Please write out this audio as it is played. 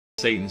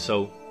Satan.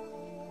 So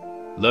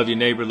love your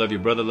neighbor, love your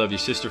brother, love your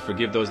sister,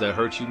 forgive those that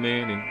hurt you,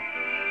 man, and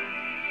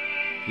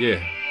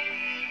yeah,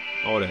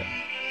 all that.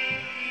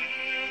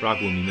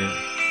 Rock with me, man.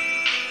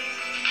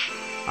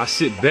 I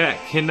sit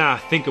back and I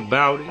think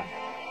about it.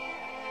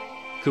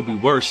 Could be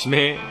worse,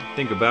 man.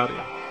 Think about it.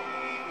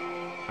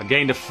 I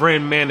gained a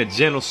friend, man, a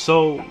gentle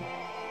soul.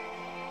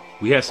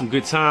 We had some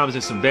good times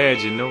and some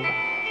bad, you know.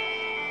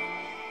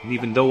 And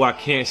even though I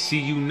can't see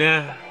you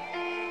now,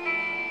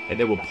 and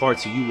there were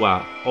parts of you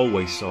I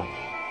always saw.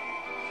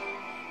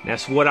 And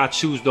that's what I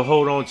choose to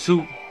hold on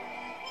to.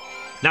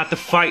 Not the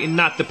fighting,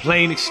 not the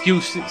plain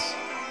excuses.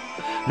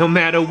 No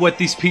matter what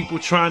these people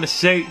trying to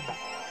say.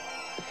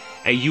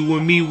 And you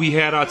and me, we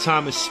had our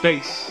time and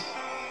space.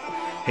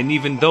 And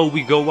even though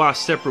we go our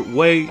separate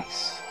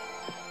ways,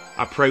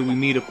 I pray we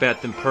meet up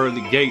at them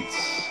pearly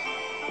gates.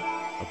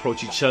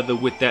 Approach each other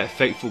with that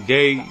fateful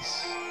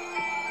gaze,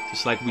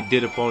 just like we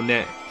did up on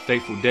that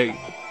fateful day.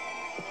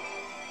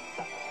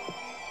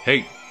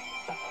 Hey,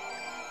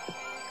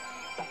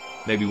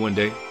 maybe one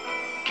day.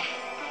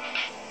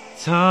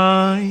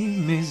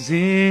 Time is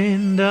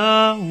in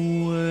the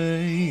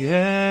way.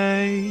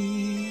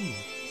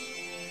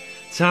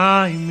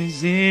 Time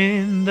is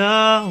in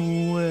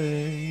the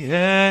way.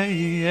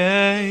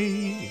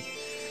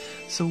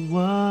 So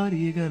what are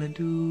you gonna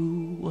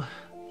do?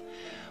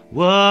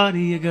 What are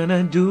you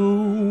gonna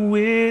do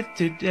with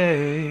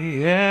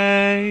today?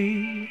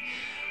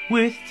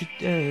 With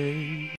today?